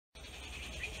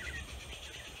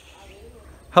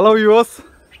Hello viewers.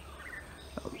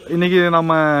 இன்னைக்கு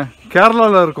நம்ம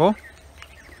கேரளால இருக்கோம்.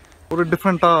 ஒரு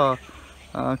டிஃபரண்டா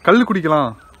கல்லு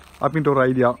குடிக்கலாம் அப்படின்ற ஒரு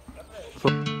ஐடியா. சோ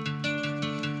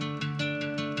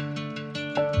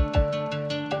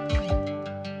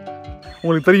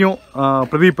உங்களுக்கு தெரியும்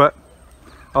பிரதீப்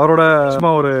அவரோட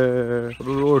சும்மா ஒரு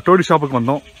டோடி ஷாப்புக்கு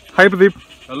வந்தோம். ஹாய் பிரதீப்.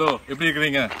 ஹலோ, எப்படி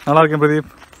இருக்கீங்க? நல்லா இருக்கேன்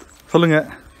பிரதீப். சொல்லுங்க.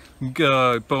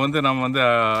 இப்போ வந்து நம்ம வந்து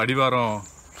அடிவாரம்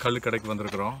கல் கடைக்கு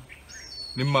வந்திருக்கிறோம்,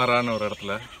 நிம்மாரான்னு ஒரு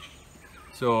இடத்துல.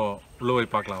 ஸோ உள்ளே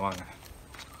போய் பார்க்கலாம் வாங்க.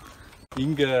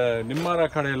 இங்கே நிம்மாரா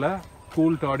கடையில்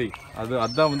கூல் டாடி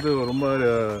அதுதான் வந்து ரொம்ப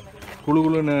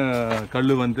குழுகுலுன்னு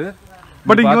கல் வந்து.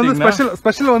 பட் இங்கே வந்து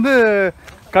ஸ்பெஷல் வந்து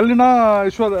கல்லுனா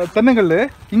தென்னங்கல்.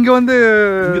 இங்கே வந்து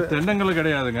தென்னங்கல்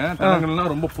கிடையாதுங்க. தென்னங்கல்னா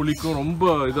ரொம்ப புளிக்கும்,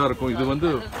 ரொம்ப இதாக இருக்கும். இது வந்து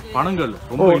பனங்கல்,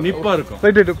 ரொம்ப இனிப்பாக இருக்கும்.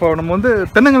 Right right. இப்போ நம்ம வந்து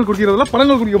தென்னங்கல் குடிக்கிறதுல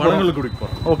பனங்கல்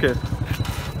குடிப்போம். ஓகே.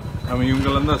 நம்ம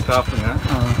இவங்கெல்லாம் தான் ஸ்டாஃபுங்க.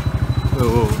 ஸோ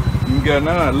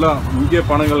இங்கன்னா எல்லாம் இங்கே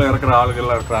பணங்கள் இறக்குற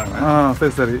ஆளுகள்லாம் இருக்கிறாங்க.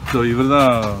 சரி சரி. ஸோ இவர்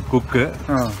தான் குக்கு.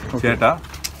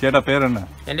 சேட்டா பேர் என்ன?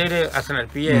 என் பேர் அசனர்,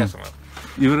 பிஏ அசனர்.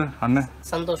 இவர் அண்ணன்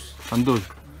சந்தோஷ். சந்தோஷ்.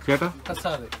 சேட்டா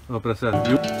பிரசாத். பிரசாத்.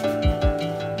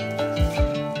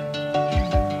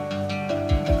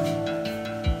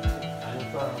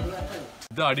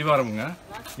 இது அடிவாரமுங்க.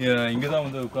 இங்கே தான்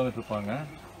வந்து உட்காந்துட்டு இருப்பாங்க.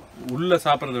 உள்ளே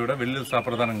சாப்பிட்றத விட வெளியில்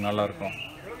சாப்பிட்றது தான் எனக்கு நல்லா இருக்கும்.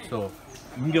 ஸோ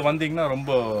இங்கே வந்தீங்கன்னா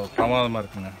ரொம்ப பிரமாதமாக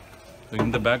இருக்குங்க. ஸோ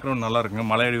இந்த பேக்ரவுண்ட் நல்லா இருக்குங்க.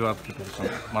 மலை அடிவாரத்துக்கிட்ட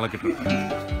இருக்கும், மலைக்கிட்ட இருக்கு.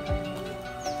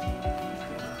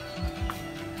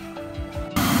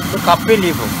 கப்பி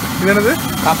லீஃபு. இது என்னது?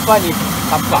 கப்பா லீஃப்.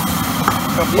 கப்பா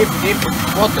லீஃப் லீஃப்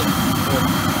போத்து.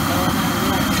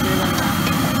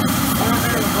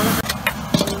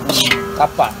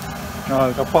 கப்பா.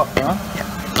 கப்பா.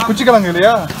 குச்சிக்கிழங்கு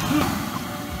இல்லையா?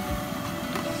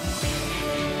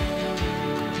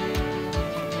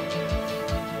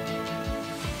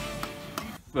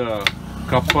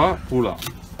 கப்பா பூலா.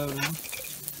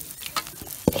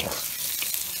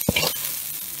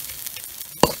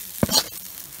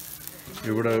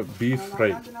 ഇവിടെ ബീഫ് ഫ്രൈ,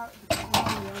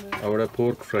 അവിടെ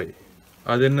പോർക്ക് ഫ്രൈ.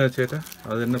 അതെന്നാ ചേട്ടാ,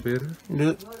 അതെന്നാ പേര്? ഇത്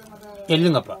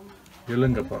എല്ലുങ്കപ്പ.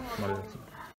 എല്ലുങ്കപ്പ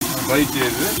ഫ്രൈ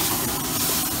ചെയ്ത്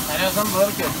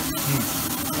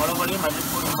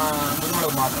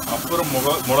அப்புறம்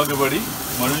முளகு பொடி,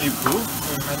 மல்லிப்பூ,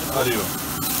 அறிவு.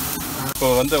 இப்போ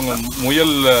வந்து அவங்க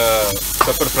முயல்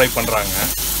பெப்பர் ஃப்ரை பண்ணுறாங்க.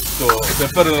 ஸோ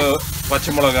பெப்பர்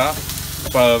பச்சை மிளகா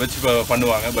வச்சு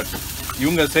பண்ணுவாங்க. பட்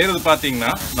இவங்க செய்கிறது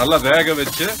பார்த்தீங்கன்னா நல்லா வேக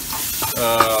வச்சு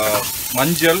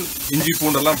மஞ்சள், இஞ்சி,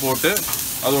 பூண்டெல்லாம் போட்டு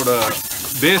அதோட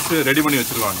பேஸ் ரெடி பண்ணி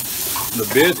வச்சுருவாங்க. இந்த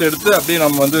பேஸ் எடுத்து அப்படியே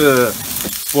நம்ம வந்து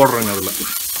போடுறோங்க அதில்.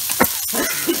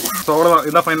 ஸோ அவ்வளோதான்.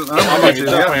 இதான் ஃபைனல். ஆமாங்க,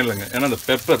 இதுதான் ஃபைனலுங்க. ஏன்னா அந்த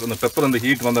பெப்பர் அந்த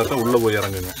ஹீட் வந்தால் தான் உள்ளே போய்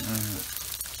இறங்குங்க.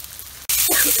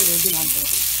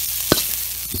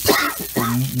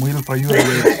 முயல் ஃப்ரை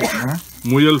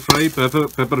முயல் ஃப்ரை,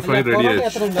 பெப்பர் ஃப்ரை ரெடி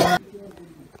ஆயிடுச்சு.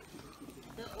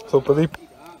 ஸோ பிரதீப்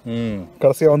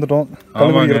கடைசியாக வந்துட்டோம்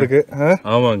கலந்துக்கிறதுக்கு.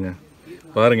 ஆமாங்க,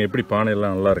 பாருங்க எப்படி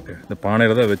பானையெல்லாம் நல்லா இருக்கு. இந்த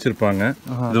பானையில தான் வச்சிருப்பாங்க.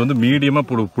 இது வந்து மீடியமா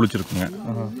புளிச்சிருக்குங்க.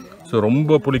 ஸோ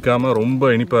ரொம்ப புளிக்காம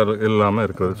ரொம்ப இனிப்பா இல்லாம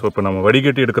இருக்குது. ஸோ இப்போ நம்ம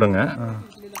வடிகட்டி எடுக்கிறோங்க.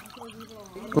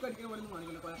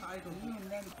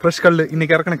 ஃப்ரெஷ் கல்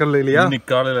இன்னைக்கு இறக்கின கல் இல்லையா? இன்னைக்கு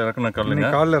காலையில் இறக்கின கல்லுங்க.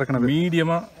 காலையில் இறக்கினது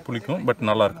மீடியமா புளிக்கும், பட்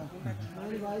நல்லா இருக்கும்.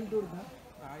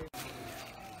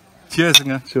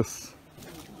 சியர்ஸ்ங்க. சியர்ஸ்.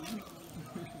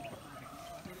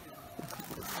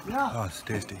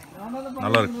 ടേസ്റ്റി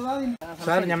நல்லா இருக்கு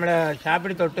സാർ നമ്മുടെ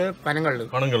ഷാപ്പിൽ തൊട്ട്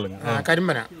പനങ്കല്ലുங்க,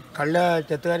 കരിമ്പന കല്ല്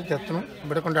ചെത്തുകാരി ചെത്തണം,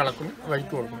 ഇവിടെ കൊണ്ട് ഇളക്കും,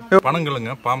 വഴിക്ക് കൊടുക്കും.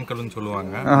 பனங்கல்லுங்க, பாம்கல்லுன்னு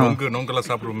சொல்லுவாங்க. நொங்கெல்லாம்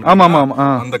சாப்பிடுவோம். ஆமா ஆமா.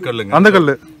 அந்த கல்லுங்க. அந்த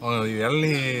கல்லு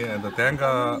இளநீ அந்த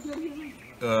தேங்காய்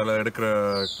எடுக்கிற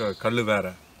கல்லு வேற.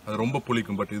 அது ரொம்ப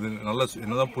புளிக்கும். பட் இது நல்லா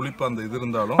என்னதான் புளிப்பு அந்த இது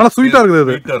இருந்தாலும் ஆனா ஸ்வீட்டா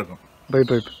இருக்குது. ஸ்வீட்டா இருக்கும்.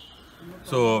 Right right.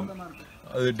 ஸோ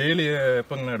அது டெய்லி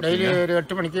எப்போங்க? டெய்லி ஒரு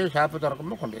 8 மணிக்கு ஷாப்பு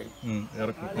திறக்கும்போது கொண்டு வரும்.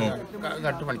 இறக்கும்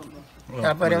 8 മണിക്ക്.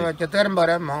 അപ്പോൾ ചെത്തുകാരൻ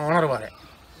പോരാ, ഓണർ പോരാ.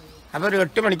 അപ്പോൾ ഒരു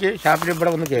 8 മണിക്ക് ഷാപ്പിൽ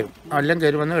ഇവിടെ വന്ന് കയറും. എല്ലാം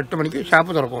കയറി വന്ന് 8 മണിക്ക്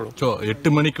ഷാപ്പ് തുറക്കുള്ളൂ.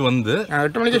 8 മണിക്ക് വന്ന്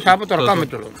 8 മണിക്ക് ഷാപ്പ് തുറക്കാൻ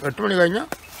പറ്റുള്ളൂ. 8 മണി കഴിഞ്ഞ്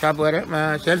ഷാപ്പുകാരെ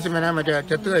സെയിൽസ്മാനെ മറ്റേ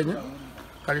ചെത്ത് കഴിഞ്ഞ്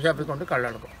കള്ള് ഷാപ്പിൽ കൊണ്ട്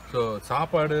കള്ളടക്കും.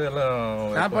 சாப்பாடு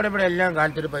ഇവിടെ എല്ലാം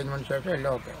കാലത്തൊരു 11 മണി ശേഷം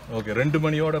എല്ലാം ഓക്കെ. 2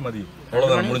 മണിയോടെ മതി.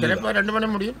 ചിലപ്പോൾ 2 മണി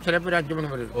முடியும், ചിലപ്പോൾ 5 മണി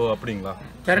വരെ. ഓ அப்படிங்களா?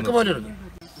 തിരക്ക് പോലെ ഇருக்கு.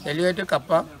 എലിയേറ്റ്,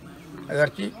 കപ്പ,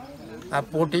 ഇറച്ചി,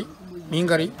 പൂട്ടി,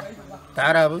 മീൻകറി,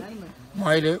 താറാവ്,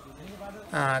 മുയൽ,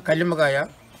 കല്ലുമ്മക്കായ,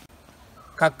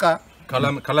 കക്ക,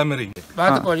 കലമരി,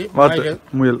 വാത്തുക്കോഴി,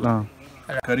 മുയൽ.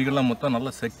 கறிகள்லாம் மொத்தம்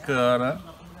நல்ல செக்கான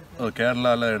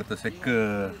கேரளாவில் எடுத்த செக்கு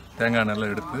தேங்காய்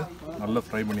எண்ணெய்லாம் எடுத்து நல்லா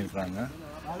ஃப்ரை பண்ணியிருக்காங்க.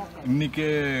 இன்றைக்கே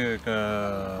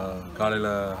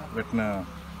காலையில் வெட்டின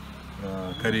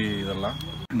கறி இதெல்லாம்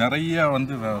நிறைய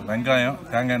வந்து வெங்காயம்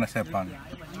தேங்காய் எண்ணெய் சேர்ப்பாங்க.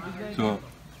 ஸோ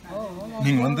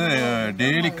நீங்கள் வந்து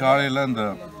டெய்லி காலையில்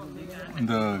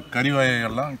இந்த கறி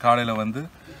வகைகள்லாம் காலையில் வந்து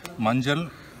மஞ்சள்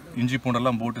இஞ்சி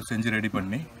பூண்டெல்லாம் போட்டு செஞ்சு ரெடி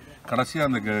பண்ணி கடைசியாக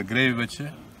அந்த கிரேவி வச்சு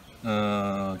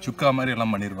சுக்கா மாதிரி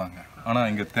எல்லாம் பண்ணிடுவாங்க. ஆனால்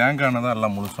இங்கே தேங்காய் எண்ணெய் தான்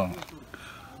எல்லாம் முழுசாங்க.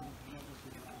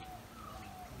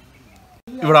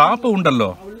 ഇവിടെ ആപ്പ് ഉണ്ടല്ലോ,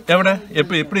 എവിടെ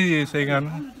എപ്പടി ചെയ്യാൻ?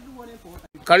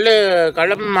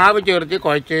 കള്ളപ്പം മാവ് ചേർത്ത്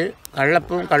കുഴച്ച്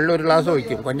കള്ളപ്പും കള്ളൊരു ഗ്ലാസ്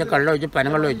ഒഴിക്കും. கொஞ்சம் കള്ള ഒഴിച്ച്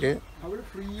പനങ്ങൾ ഒഴിച്ച്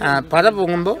പത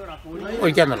പൊങ്ങുമ്പോൾ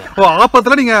ഒഴിക്കാൻ തുടങ്ങും. ஓ,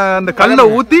 ஆப்பத்துல நீங்க அந்த கல்லை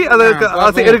ஊத்தி அதை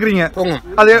எடுக்கிறீங்க. பொங்கும்.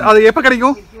 அது எப்ப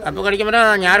கிடைக்கும்? அப்போ கிடைக்கும்போது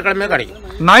ஞாயிற்றுக்கிழமை கிடைக்கும்.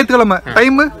 ஞாயிற்றுக்கிழமை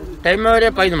டைம் ஒரு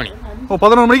 11 மணி. ஓ,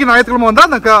 11 மணிக்கு ஞாயிற்றுக்கிழமை வந்தா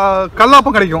அந்த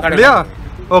கல்லாப்பம் கிடைக்கும் இல்லையா?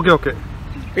 Okay okay.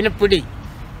 പിന്നെ പിടി.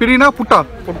 പിടിனா പുട്ടാ?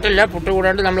 പുട്ടല്ല, പുട്ട്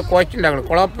കൂടാണ്ട് നമ്മൾ കുഴച്ചുണ്ടാക്കണം.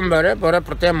 കുളപ്പം വേറെ വേറെ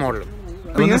പ്രത്യേക മോഡൽ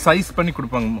സൈസ് பண்ணி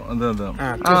கொடுப்பாங்க.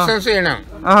 ക്രിസ്മസ് ചെയ്യണം.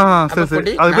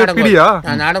 പിടിയാ?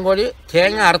 നാടൻ കോഴി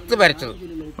തേങ്ങ അറുത്ത് വരച്ചത്.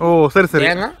 ഓ, ശരി ശരി.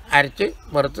 തേങ്ങ അരച്ച്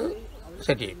വറുത്ത്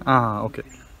സെറ്റ് ചെയ്യും. ഓക്കെ.